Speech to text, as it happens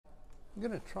I'm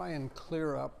going to try and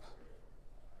clear up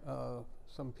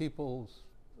some people's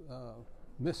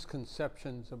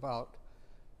misconceptions about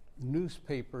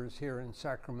newspapers here in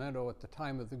Sacramento at the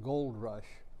time of the gold rush.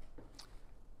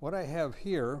 What I have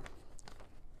here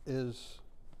is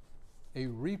a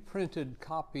reprinted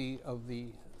copy of the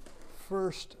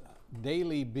first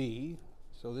Daily Bee.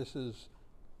 So this is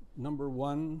number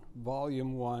 1,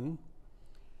 volume 1.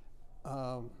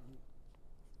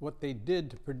 What they did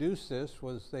to produce this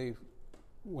was they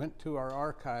went to our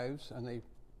archives and they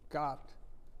got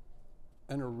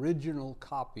an original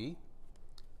copy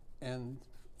and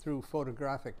through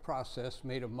photographic process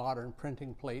made a modern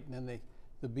printing plate, and then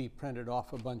the Bee printed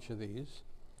off a bunch of these.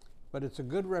 But it's a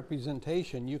good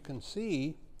representation. You can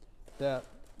see that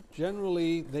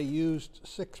generally they used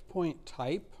 6-point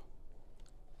type.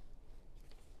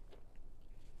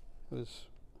 It was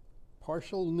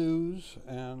partial news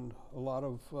and a lot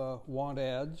of want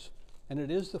ads. And it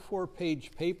is the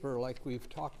 4-page paper like we've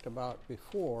talked about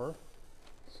before.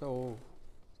 So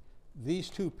these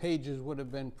 2 pages would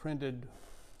have been printed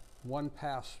one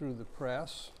pass through the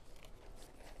press.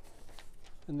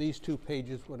 And these 2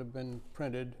 pages would have been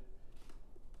printed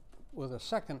with a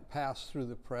second pass through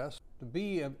the press. The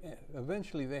Bee,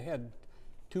 eventually they had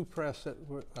 2 press that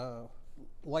were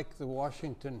like the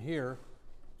Washington here.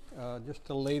 Just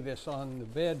to lay this on the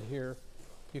bed here,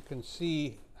 you can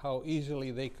see how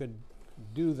easily they could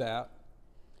do that.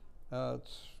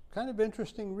 It's kind of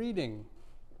interesting reading.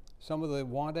 Some of the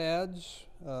want ads,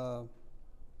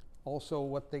 also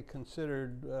what they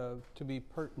considered to be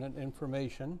pertinent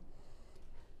information.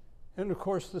 And of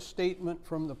course the statement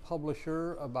from the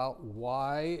publisher about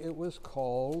why it was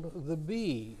called the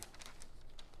Bee.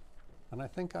 And I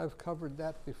think I've covered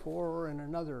that before in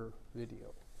another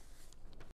video.